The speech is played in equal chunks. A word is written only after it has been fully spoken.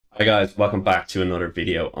Hi guys, welcome back to another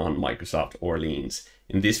video on Microsoft Orleans.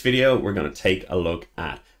 In this video, we're going to take a look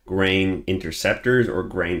at grain interceptors or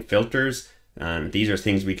grain filters. And these are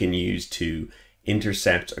things we can use to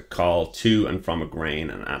intercept a call to and from a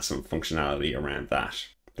grain and add some functionality around that.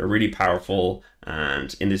 They're really powerful,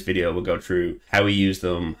 and in this video, we'll go through how we use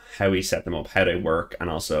them, how we set them up, how they work, and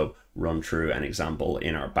also run through an example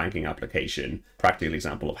in our banking application, practical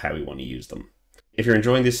example of how we want to use them. If you're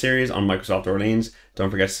enjoying this series on Microsoft Orleans,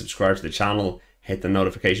 don't forget to subscribe to the channel, hit the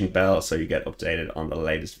notification bell so you get updated on the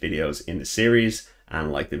latest videos in the series,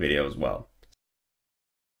 and like the video as well.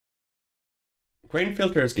 Grain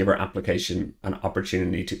filters give our application an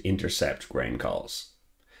opportunity to intercept grain calls.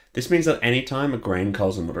 This means that anytime a grain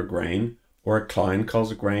calls another grain, or a client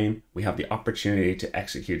calls a grain, we have the opportunity to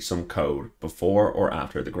execute some code before or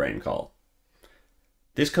after the grain call.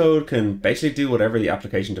 This code can basically do whatever the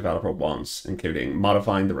application developer wants, including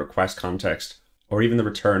modifying the request context or even the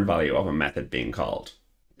return value of a method being called.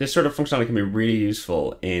 This sort of functionality can be really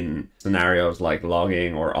useful in scenarios like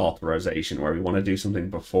logging or authorization, where we want to do something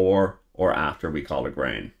before or after we call a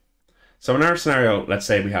grain. So in our scenario, let's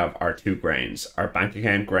say we have our two grains, our bank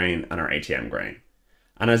account grain and our ATM grain.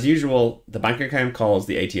 And as usual, the bank account calls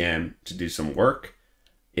the ATM to do some work,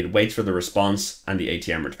 it waits for the response, and the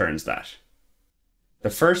ATM returns that. The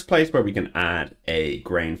first place where we can add a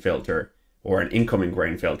grain filter or an incoming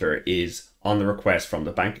grain filter is on the request from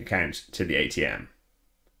the bank account to the ATM.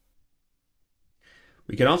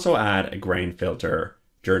 We can also add a grain filter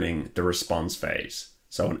during the response phase,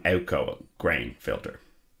 so an outgoing grain filter.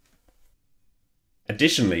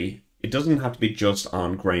 Additionally, it doesn't have to be just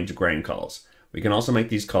on grain-to-grain calls. We can also make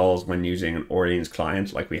these calls when using an Orleans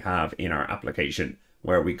client like we have in our application,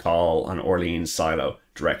 where we call an Orleans silo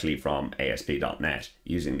directly from ASP.NET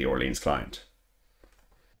using the Orleans client.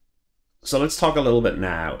 So let's talk a little bit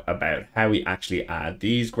now about how we actually add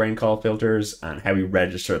these grain call filters and how we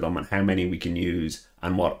register them and how many we can use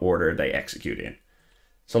and what order they execute in.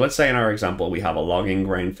 So let's say in our example, we have a logging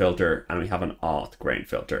grain filter and we have an auth grain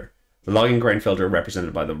filter. The logging grain filter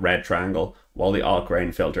represented by the red triangle, while the auth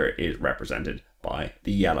grain filter is represented by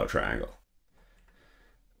the yellow triangle.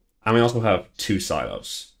 And we also have two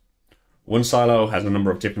silos. One silo has a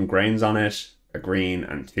number of different grains on it, a green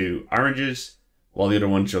and two oranges, while the other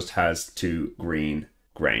one just has two green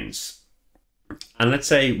grains. And let's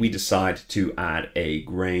say we decide to add a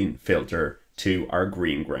grain filter to our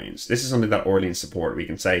green grains. This is something that Orleans support. We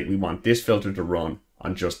can say we want this filter to run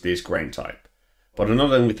on just this grain type. But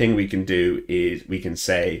another thing we can do is we can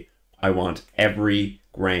say, I want every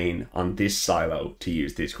grain on this silo to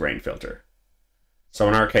use this grain filter. So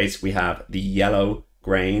in our case, we have the yellow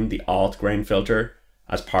grain, the auth grain filter,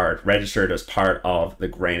 registered as part of the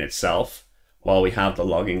grain itself, while we have the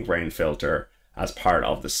logging grain filter as part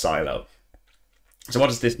of the silo. So what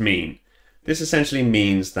does this mean? This essentially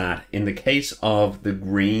means that in the case of the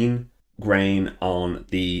green grain on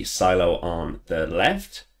the silo on the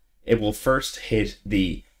left, it will first hit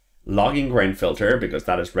the logging grain filter because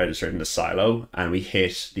that is registered in the silo, and we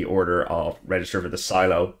hit the order of register for the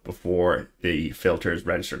silo before the filter is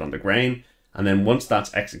registered on the grain. And then once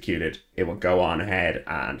that's executed, it will go on ahead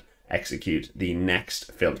and execute the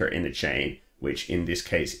next filter in the chain, which in this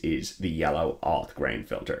case is the yellow auth grain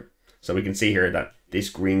filter. So we can see here that this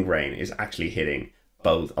green grain is actually hitting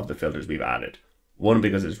both of the filters we've added. One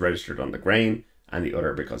because it's registered on the grain, and the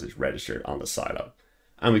other because it's registered on the silo.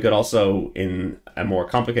 And we could also, in a more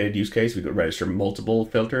complicated use case, we could register multiple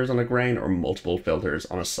filters on a grain or multiple filters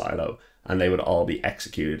on a silo, and they would all be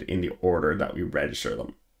executed in the order that we register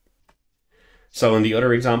them. So in the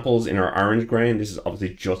other examples, in our orange grain, this is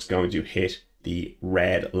obviously just going to hit the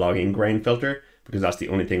red logging grain filter because that's the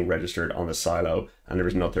only thing registered on the silo, and there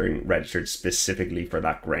is nothing registered specifically for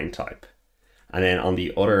that grain type. And then on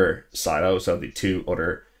the other silo, so the two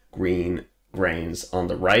other green grains on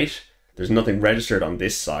the right, there's nothing registered on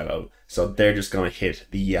this silo, so they're just going to hit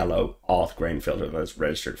the yellow auth grain filter that is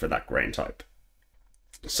registered for that grain type.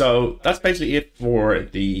 So that's basically it for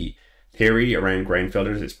the theory around grain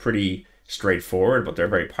filters. It's pretty straightforward, but they're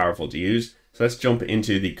very powerful to use. So let's jump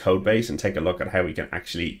into the code base and take a look at how we can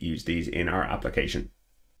actually use these in our application.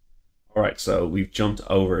 All right, so we've jumped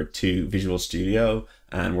over to Visual Studio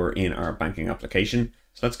and we're in our banking application.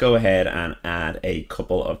 So let's go ahead and add a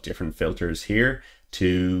couple of different filters here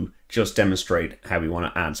to just demonstrate how we want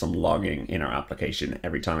to add some logging in our application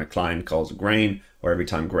every time a client calls a grain or every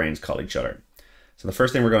time grains call each other. So the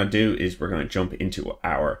first thing we're going to do is we're going to jump into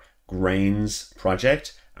our grains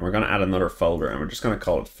project, and we're going to add another folder, and we're just going to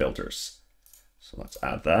call it filters. So let's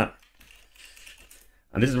add that.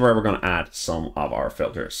 And this is where we're going to add some of our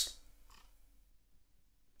filters.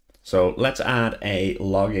 So let's add a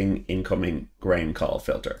logging incoming grain call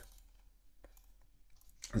filter.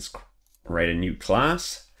 Let's create a new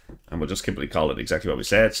class, and we'll just simply call it exactly what we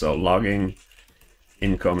said. So logging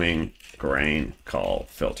incoming grain call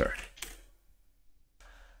filter.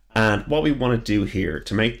 And what we want to do here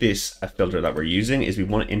to make this a filter that we're using is we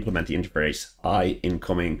want to implement the interface I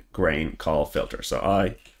incoming grain call filter. So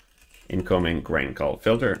I incoming grain call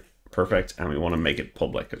filter, perfect. And we want to make it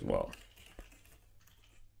public as well.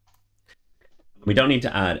 We don't need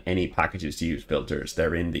to add any packages to use filters.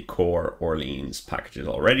 They're in the core Orleans packages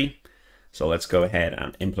already. So let's go ahead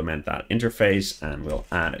and implement that interface, and we'll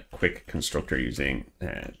add a quick constructor using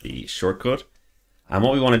the shortcut. And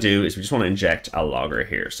what we want to do is we just want to inject a logger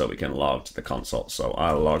here so we can log to the console. So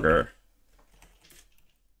I'll logger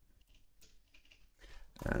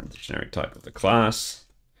and the generic type of the class,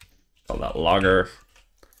 call that logger,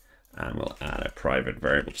 and we'll add a private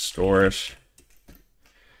variable to store it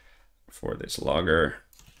for this logger.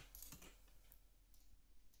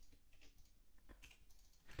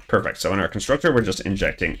 Perfect. So in our constructor, we're just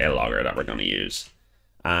injecting a logger that we're going to use.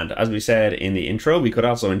 And as we said in the intro, we could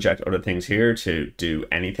also inject other things here to do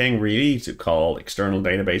anything really, to call external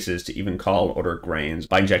databases, to even call other grains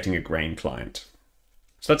by injecting a grain client.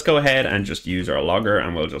 So let's go ahead and just use our logger,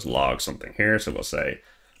 and we'll just log something here. So we'll say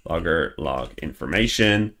logger log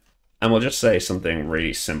information, and we'll just say something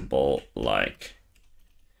really simple like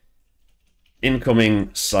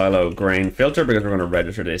incoming silo grain filter, because we're going to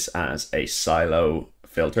register this as a silo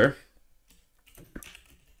filter.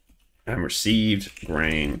 And received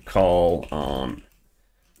grain call on,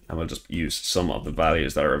 and we'll just use some of the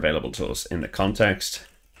values that are available to us in the context.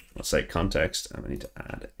 Let's say context, and we need to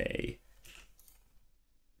add a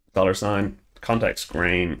 $, context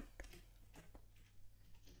grain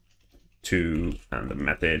to, and the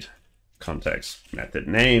method, context method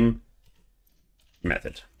name,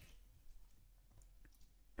 method.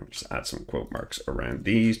 I'll just add some quote marks around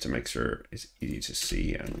these to make sure it's easy to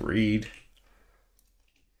see and read.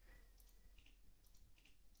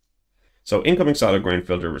 So incoming silo grain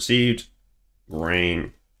filter received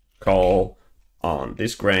grain call on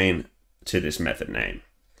this grain to this method name.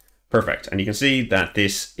 Perfect. And you can see that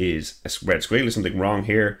this is a red squiggle. There's something wrong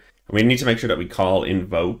here. And we need to make sure that we call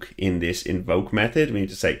invoke in this invoke method. We need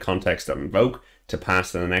to say context.invoke to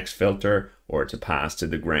pass to the next filter or to pass to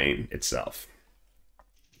the grain itself.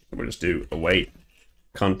 We'll just do await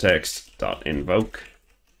context.invoke.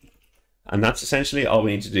 And that's essentially all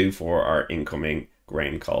we need to do for our incoming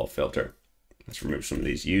grain call filter. Let's remove some of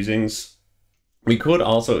these usings. We could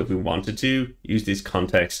also, if we wanted to, use this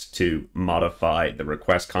context to modify the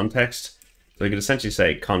request context. So we could essentially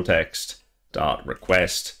say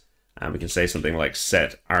context.request, and we can say something like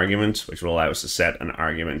set argument, which will allow us to set an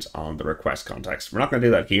argument on the request context. We're not going to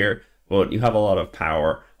do that here, but you have a lot of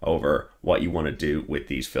power over what you want to do with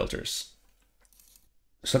these filters.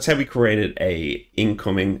 So that's how we created a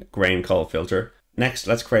incoming grain call filter. Next,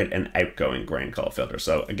 let's create an outgoing grain call filter.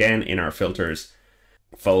 So again, in our filters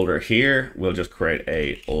folder here, we'll just create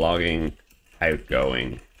a logging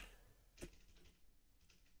outgoing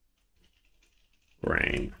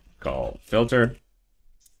grain call filter.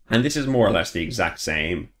 And this is more or less the exact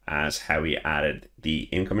same as how we added the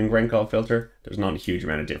incoming grain call filter. There's not a huge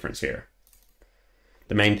amount of difference here.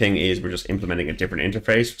 The main thing is we're just implementing a different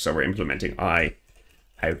interface. So we're implementing I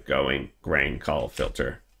outgoing grain call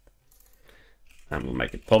filter. And we'll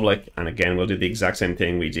make it public. And again, we'll do the exact same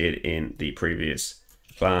thing we did in the previous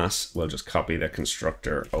class. We'll just copy the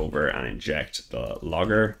constructor over and inject the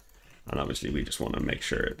logger. And obviously we just want to make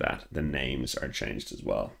sure that the names are changed as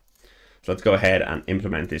well. So let's go ahead and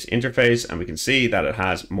implement this interface, and we can see that it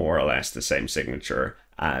has more or less the same signature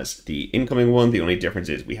as the incoming one. The only difference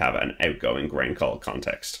is we have an outgoing grain call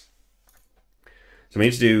context. So we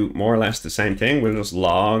need to do more or less the same thing. We'll just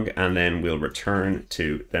log, and then we'll return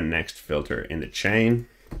to the next filter in the chain.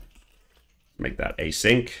 Make that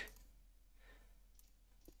async.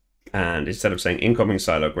 And instead of saying incoming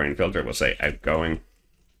silo grain filter, we'll say outgoing.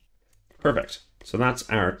 Perfect. So that's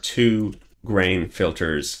our two grain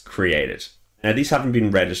filters created. Now these haven't been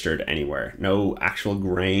registered anywhere. No actual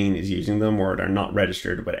grain is using them, or they're not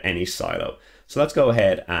registered with any silo. So let's go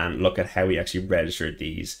ahead and look at how we actually registered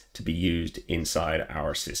these to be used inside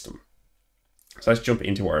our system. So let's jump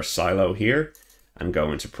into our silo here and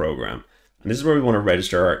go into program. And this is where we want to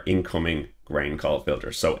register our incoming grain call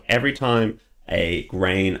filter. So every time a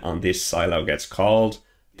grain on this silo gets called,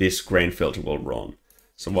 this grain filter will run.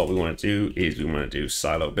 So what we want to do is we want to do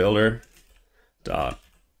silo builder dot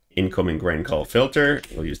incoming grain call filter.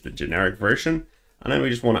 We'll use the generic version. And then we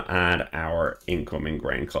just want to add our incoming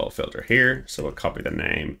grain call filter here. So we'll copy the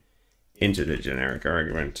name into the generic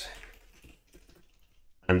argument.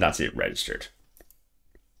 And that's it registered.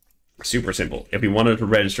 Super simple. If we wanted to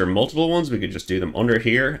register multiple ones, we could just do them under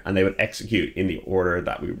here and they would execute in the order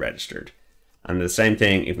that we registered. And the same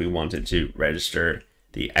thing if we wanted to register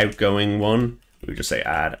the outgoing one, we would just say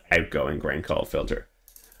add outgoing grain call filter.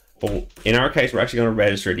 But in our case, we're actually going to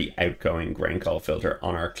register the outgoing grain call filter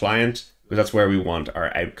on our client because that's where we want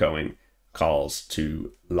our outgoing calls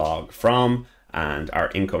to log from and our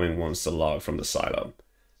incoming ones to log from the silo.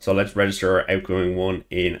 So let's register our outgoing one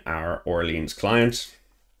in our Orleans client.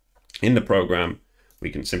 In the program, we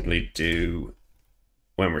can simply do,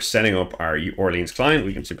 when we're setting up our Orleans client,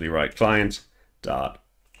 we can simply write client dot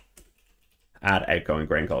add outgoing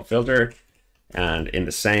grain call filter. And in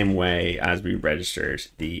the same way as we registered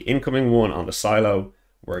the incoming one on the silo,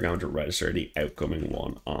 we're going to register the outgoing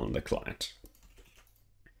one on the client.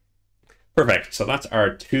 Perfect. So that's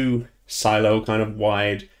our 2 silo kind of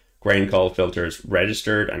wide grain call filters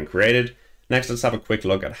registered and created. Next, let's have a quick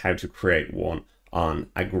look at how to create one on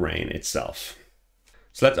a grain itself.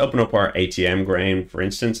 So let's open up our ATM grain, for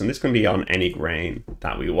instance, and this can be on any grain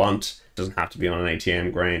that we want. It doesn't have to be on an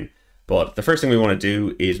ATM grain, but the first thing we want to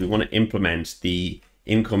do is we want to implement the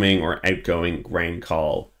incoming or outgoing grain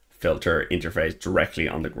call filter interface directly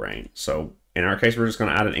on the grain. So in our case, we're just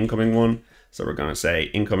going to add an incoming one. So we're going to say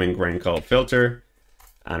incoming grain call filter,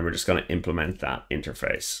 and we're just going to implement that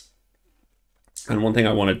interface. And one thing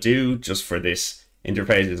I want to do just for this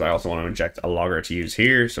interface is I also want to inject a logger to use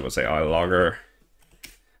here. So we'll say logger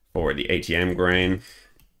for the ATM grain.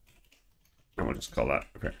 And we'll just call that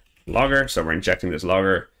logger. So we're injecting this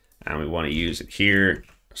logger and we want to use it here.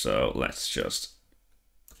 So let's just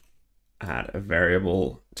add a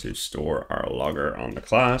variable to store our logger on the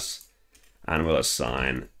class and we'll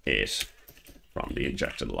assign it from the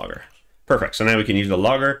injected logger. Perfect. So now we can use the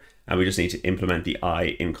logger and we just need to implement the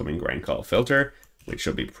incoming grain call filter, which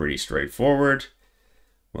should be pretty straightforward.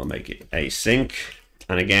 We'll make it async.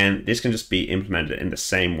 And again, this can just be implemented in the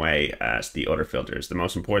same way as the other filters. The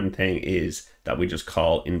most important thing is that we just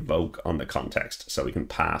call invoke on the context. So we can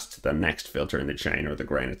pass to the next filter in the chain or the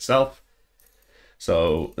grain itself.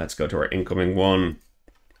 So let's go to our incoming one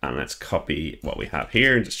and let's copy what we have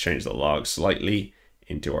here and just change the log slightly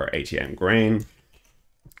into our ATM grain.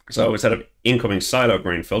 So instead of incoming silo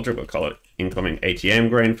grain filter, we'll call it incoming ATM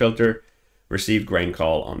grain filter, receive grain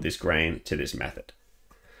call on this grain to this method.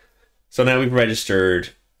 So now we've registered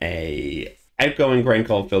a outgoing grain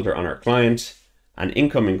call filter on our client, an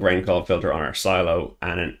incoming grain call filter on our silo,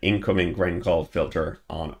 and an incoming grain call filter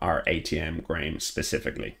on our ATM grain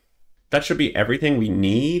specifically. That should be everything we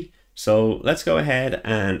need. So let's go ahead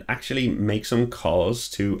and actually make some calls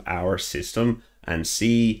to our system and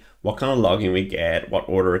see what kind of logging we get, what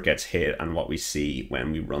order it gets hit, and what we see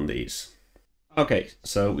when we run these. Okay,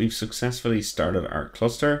 so we've successfully started our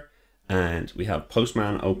cluster. And we have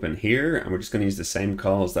Postman open here, and we're just going to use the same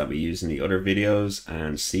calls that we use in the other videos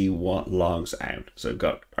and see what logs out. So we've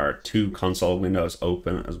got our 2 console windows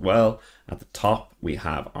open as well. At the top, we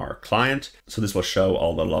have our client. So this will show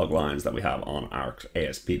all the log lines that we have on our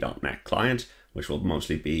ASP.NET client, which will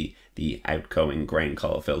mostly be the outgoing grain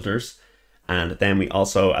call filters. And then we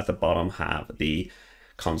also at the bottom have the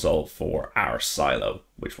console for our silo,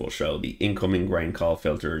 which will show the incoming grain call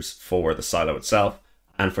filters for the silo itself.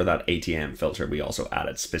 And for that ATM filter, we also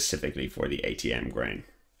added specifically for the ATM grain.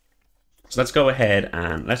 So let's go ahead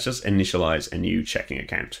and let's just initialize a new checking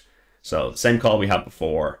account. So same call we had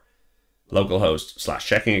before,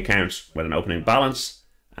 localhost/checking account with an opening balance.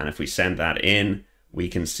 And if we send that in,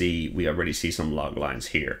 we already see some log lines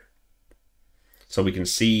here. So we can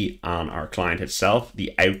see on our client itself,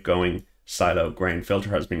 the outgoing silo grain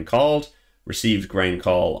filter has been called, received grain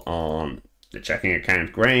call on the checking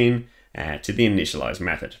account grain, to the initialize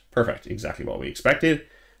method. Perfect, exactly what we expected.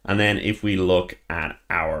 And then if we look at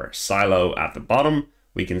our silo at the bottom,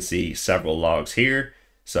 we can see several logs here.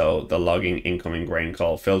 So the logging incoming grain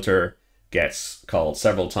call filter gets called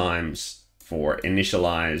several times for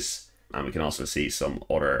initialize. And we can also see some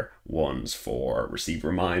other ones for receive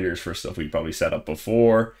reminders for stuff we probably set up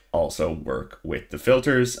before. Also work with the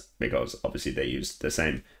filters because obviously they use the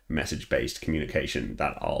same message-based communication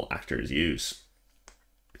that all actors use.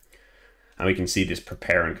 And we can see this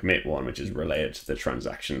prepare and commit one, which is related to the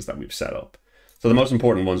transactions that we've set up. So the most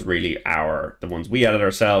important ones really are the ones we added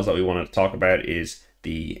ourselves that we want to talk about is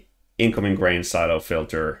the incoming grain silo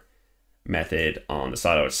filter method on the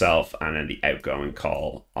silo itself, and then the outgoing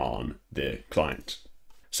call on the client.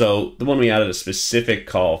 So the one we added a specific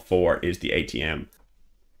call for is the ATM.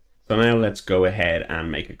 So now let's go ahead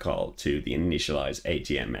and make a call to the initialize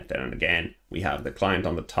ATM method. And again, we have the client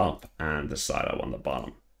on the top and the silo on the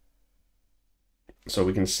bottom. So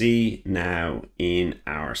we can see now in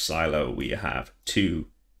our silo, we have two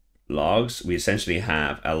logs. We essentially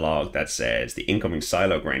have a log that says the incoming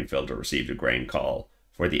silo grain filter received a grain call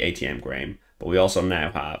for the ATM grain, but we also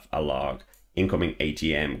now have a log incoming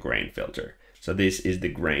ATM grain filter. So this is the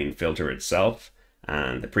grain filter itself,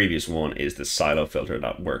 and the previous one is the silo filter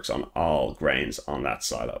that works on all grains on that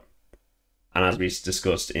silo. And as we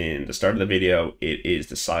discussed in the start of the video, it is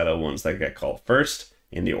the silo ones that get called first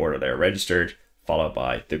in the order they're registered, followed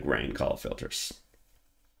by the grain call filters.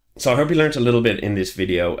 So I hope you learned a little bit in this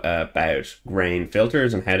video about grain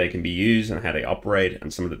filters and how they can be used and how they operate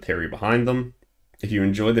and some of the theory behind them. If you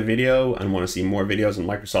enjoyed the video and want to see more videos on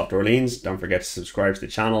Microsoft Orleans, don't forget to subscribe to the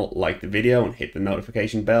channel, like the video, and hit the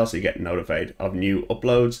notification bell so you get notified of new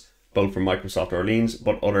uploads, both from Microsoft Orleans,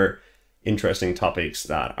 but other interesting topics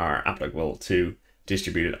that are applicable to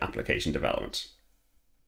distributed application development.